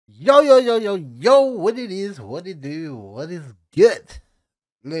Yo, what it is, what it do, what is good?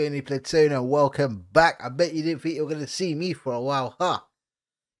 Learning Platoon and welcome back. I bet you didn't think you were going to see me for a while, huh?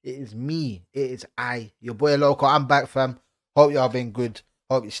 It is me, it is I, your boy Loko. I'm back, fam. Hope y'all been good.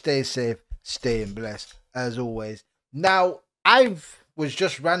 Hope you stay safe, staying blessed, as always. Now, I was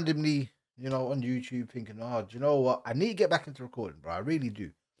just randomly, on YouTube thinking, oh, do you know what? I need to get back into recording, bro. I really do.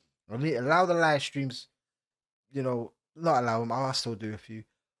 I need to allow the live streams, not allow them. I'll still do a few.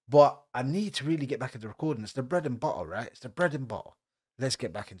 But I need to really get back into recording. It's the bread and butter, right? It's the bread and butter. Let's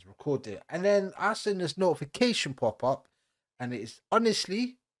get back into recording. And then I seen this notification pop up, and it's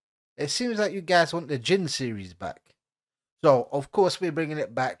honestly, it seems like you guys want the Jinn series back. So, of course, we're bringing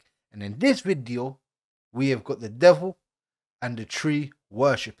it back. And in this video, we have got the devil and the tree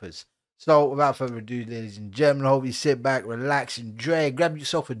worshippers. So, without further ado, ladies and gentlemen, I hope you sit back, relax, enjoy, grab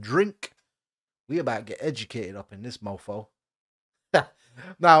yourself a drink. We about to get educated up in this mofo.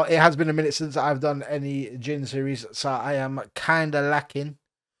 Now, it has been a minute since I've done any Jinn series, so I am kind of lacking.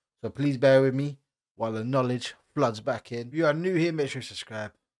 So please bear with me while the knowledge floods back in. If you are new here, make sure you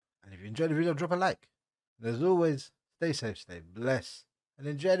subscribe. And if you enjoyed the video, drop a like. And as always, stay safe, stay blessed, and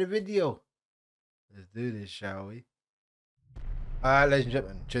enjoy the video. Let's do this, shall we? Alright, ladies and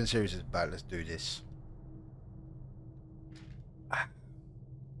gentlemen, Jinn series is back. Let's do this.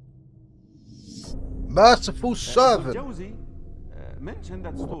 Merciful servant. Mentioned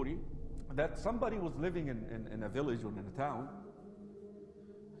that story that somebody was living in a village or in a town,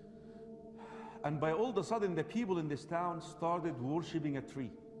 and by all of a sudden the people in this town started worshipping a tree,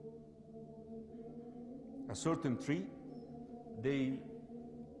 a certain tree. They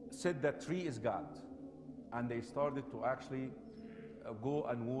said that tree is God, and they started to actually go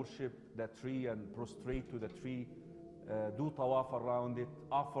and worship that tree and prostrate to the tree, do tawaf around it,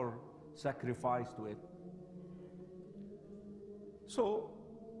 offer sacrifice to it. So,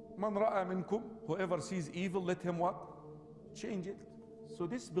 man ra'a minkum, whoever sees evil, let him what? Change it. So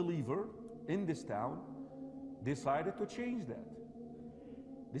this believer in this town decided to change that.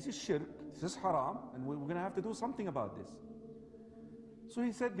 This is shirk, this is haram, and we're going to have to do something about this. So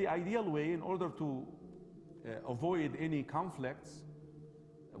he said the ideal way, in order to avoid any conflicts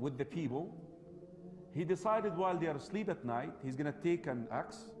with the people, he decided while they are asleep at night, he's going to take an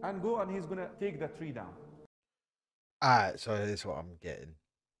axe and go and he's going to take the tree down. Alright, so here's what I'm getting.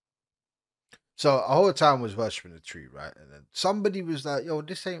 So a whole town was worshipping the tree, right? And then somebody was like, yo,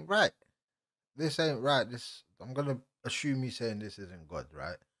 this ain't right. This ain't right. I'm gonna assume he's saying this isn't God,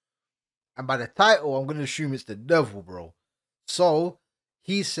 right? And by the title, I'm gonna assume it's the devil, bro. So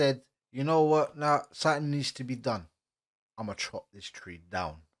he said, you know what? Now something needs to be done. I'm gonna chop this tree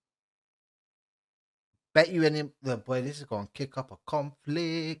down. Bet you any the boy, this is gonna kick up a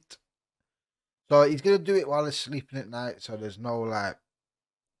conflict. So he's gonna do it while he's sleeping at night, so there's no like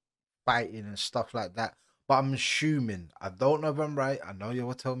fighting and stuff like that. But I'm assuming, I don't know if I'm right. I know you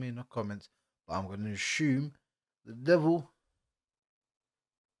will tell me in the comments, but I'm gonna assume the devil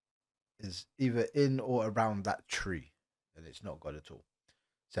is either in or around that tree, and it's not God at all.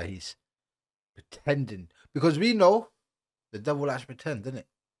 So he's pretending, because we know the devil likes to pretend, doesn't it?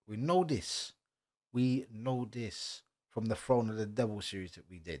 We know this. We know this from the Throne of the Devil series that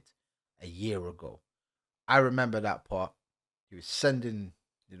we did a year ago. I remember that part. He was sending,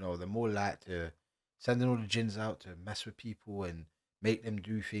 the more light to sending all the jinns out to mess with people and make them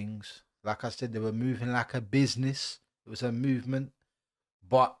do things. Like I said, they were moving like a business. It was a movement.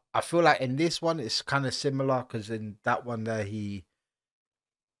 But I feel like in this one, it's kind of similar, because in that one there, he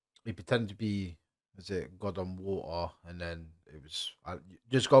pretended to be, God on water, and then it was,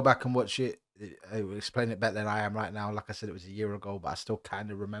 just go back and watch it. I will explain it better than I am right now. Like I said, it was a year ago, but I still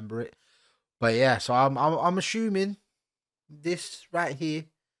kind of remember it. But yeah, so I'm assuming this right here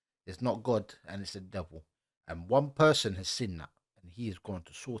is not God and it's the devil, and one person has seen that, and he is going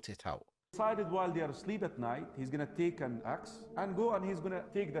to sort it out. Decided while they are asleep at night, he's going to take an axe and go and he's going to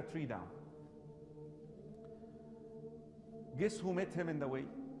take the tree down. Guess who met him in the way?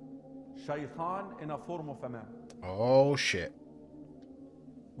 Shaitan in a form of a man. Oh shit.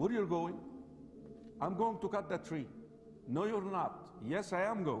 Where you're going? I'm going to cut that tree. No, you're not. Yes, I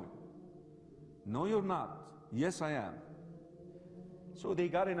am going. No, you're not. Yes, I am. So they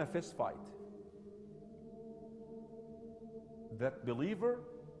got in a fist fight. That believer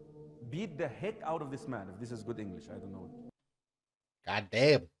beat the heck out of this man. If this is good English, I don't know. God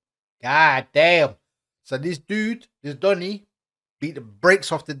damn. God damn. So this dude, this Donny, beat the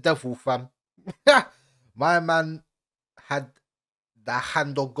brakes off the devil, fam. My man had the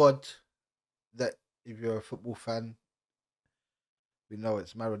hand of God that, if you're a football fan, we know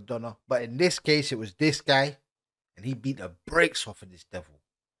it's Maradona. But in this case, it was this guy, and he beat the brakes off of this devil.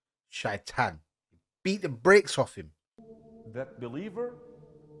 Shaitan. Beat the brakes off him. That believer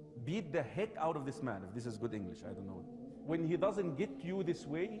beat the heck out of this man, if this is good English, I don't know. When he doesn't get you this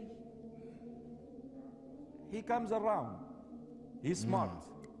way, he comes around. He's smart.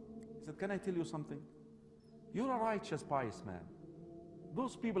 He said, can I tell you something? You're a righteous, pious man.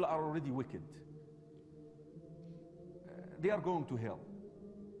 Those people are already wicked. They are going to hell.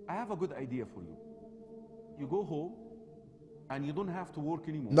 I have a good idea for you. You go home and you don't have to work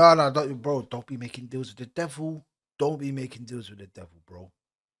anymore. No, bro. Don't be making deals with the devil. Don't be making deals with the devil, bro.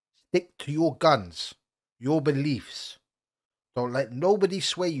 Stick to your guns, your beliefs. Don't let nobody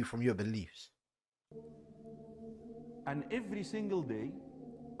sway you from your beliefs. And every single day,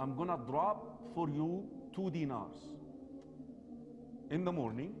 I'm gonna drop for you 2 dinars in the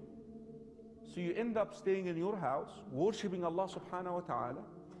morning. So you end up staying in your house, worshipping Allah subhanahu wa ta'ala,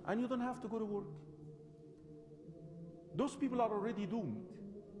 and you don't have to go to work. Those people are already doomed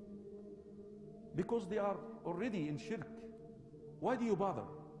because they are already in shirk. Why do you bother?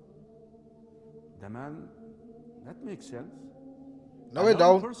 The man, that makes sense. No, it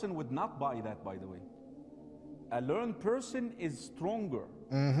don't. A person would not buy that, by the way. A learned person is stronger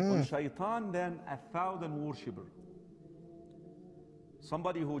on shaitan than 1,000 worshipper.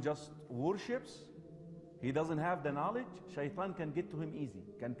 Somebody who just worships, he doesn't have the knowledge, shaitan can get to him easy,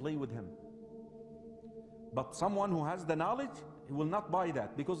 can play with him. But someone who has the knowledge, he will not buy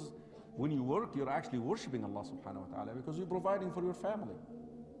that, because when you work, you're actually worshiping Allah subhanahu wa ta'ala, because you're providing for your family.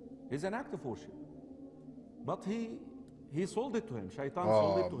 It's an act of worship. But he sold it to him. Shaitan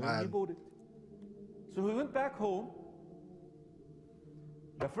sold it to him, he bought it. So he went back home.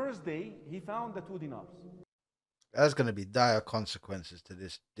 The first day, he found the 2 dinars. There's going to be dire consequences to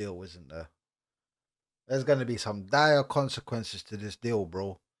this deal, isn't there? There's going to be some dire consequences to this deal,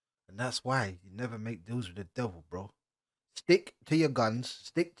 bro. And that's why you never make deals with the devil, bro. Stick to your guns.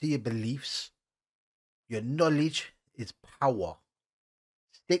 Stick to your beliefs. Your knowledge is power.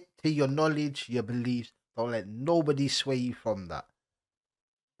 Stick to your knowledge, your beliefs. Don't let nobody sway you from that.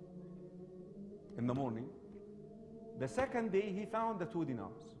 In the morning. The second day, he found the 2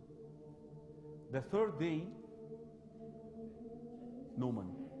 dinars. The third day, no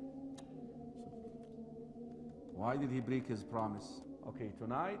money. Why did he break his promise? Okay,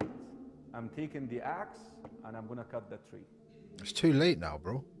 tonight, I'm taking the axe and I'm gonna cut the tree. It's too late now,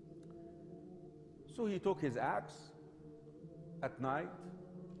 bro. So he took his axe at night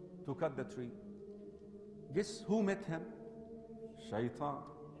to cut the tree. Guess who met him? Shaitan.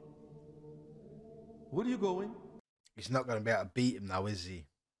 Where are you going? He's not going to be able to beat him now, is he?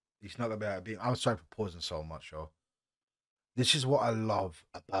 He's not going to be able to beat him. I'm sorry for pausing so much, yo. This is what I love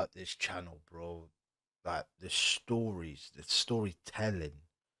about this channel, bro. Like, the stories, the storytelling.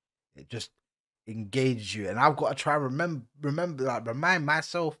 It just engages you. And I've got to try remember, like, remind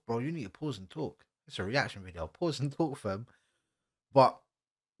myself, bro, you need to pause and talk. It's a reaction video. Pause and talk for him. But,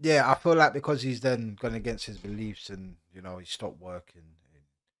 yeah, I feel like because he's then gone against his beliefs and, you know, he stopped working.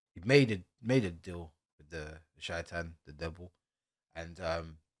 He made a deal with the shaitan, the devil. And,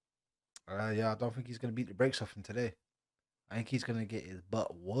 yeah, I don't think he's going to beat the brakes off him today. I think he's going to get his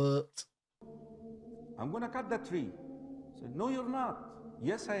butt worked. I'm going to cut that tree. I said, no, you're not.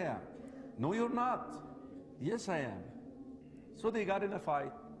 Yes, I am. No, you're not. Yes, I am. So they got in a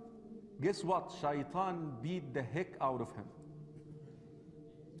fight. Guess what? Shaitan beat the heck out of him.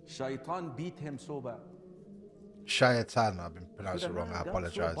 Shaitan beat him so bad. Shaitan, I've been pronounced it wrong. I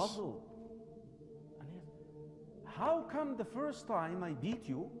apologize. So how come the first time I beat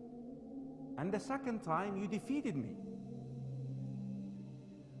you and the second time you defeated me?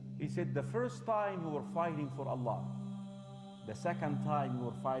 He said, the first time you were fighting for Allah. The second time you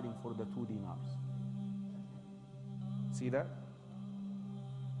were fighting for the 2 dinars. See that?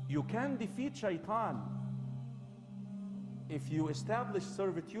 You can defeat shaitan if you establish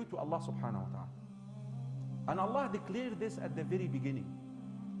servitude to Allah subhanahu wa ta'ala. And Allah declared this at the very beginning.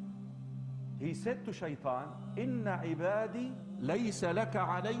 He said to shaitan, Inna ibadi laysa laka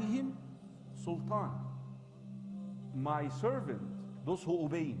alayhim sultan. My servant, those who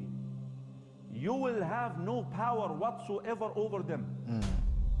obey me, you will have no power whatsoever over them.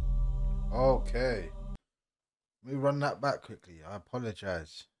 Okay. Let me run that back quickly. I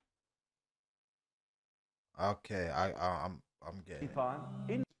apologize. Okay, I'm getting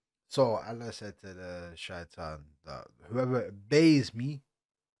it. So Allah said to the shaitan that whoever obeys me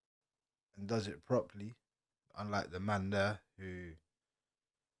and does it properly, unlike the man there who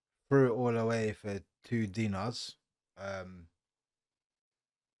threw it all away for 2 dinars,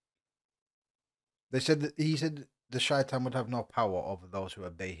 he said the shaitan would have no power over those who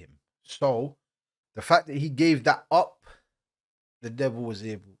obey him. So the fact that he gave that up, the devil was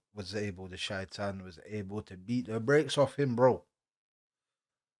able the shaitan was able to beat the brakes off him, bro.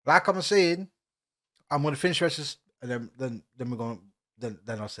 Like I'm saying, I'm gonna finish verses and then we're gonna then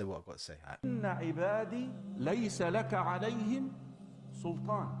I'll say what I've got to say. Right. إن عبادي ليس لك عليهم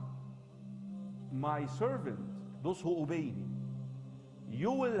سلطان. My servant, those who obey me,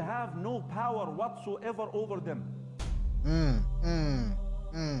 you will have no power whatsoever over them.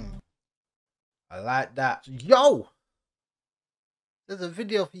 I like that. Yo, there's a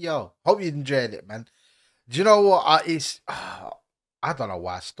video for y'all. Hope you enjoyed it, man. Do you know what? I don't know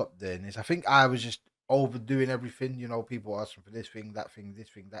why I stopped doing this. I think I was just overdoing everything. You know, people asking for this thing, that thing, this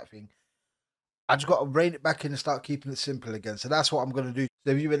thing, that thing. I just got to rein it back in and start keeping it simple again. So that's what I'm going to do.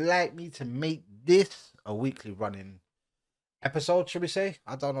 So if you would like me to make this a weekly running episode, should we say?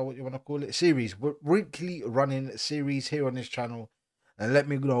 I don't know what you want to call it. Series. Weekly running series here on this channel. And let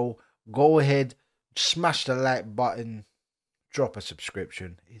me know. Go ahead, smash the like button, drop a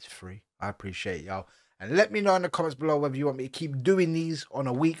subscription. It's free. I appreciate y'all. And let me know in the comments below whether you want me to keep doing these on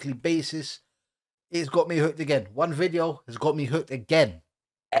a weekly basis. It's got me hooked again. One video has got me hooked again.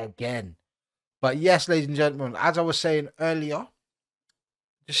 But yes, ladies and gentlemen, as I was saying earlier,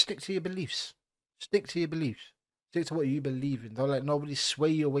 just stick to your beliefs. Stick to your beliefs. Stick to what you believe in. Don't let nobody sway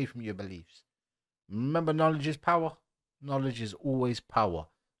you away from your beliefs. Remember, knowledge is power. Knowledge is always power.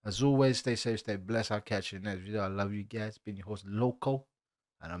 As always, stay safe, stay blessed. I'll catch you in the next video. I love you guys. Been your host, Loko.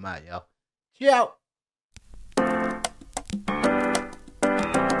 And I'm out, y'all. Ciao.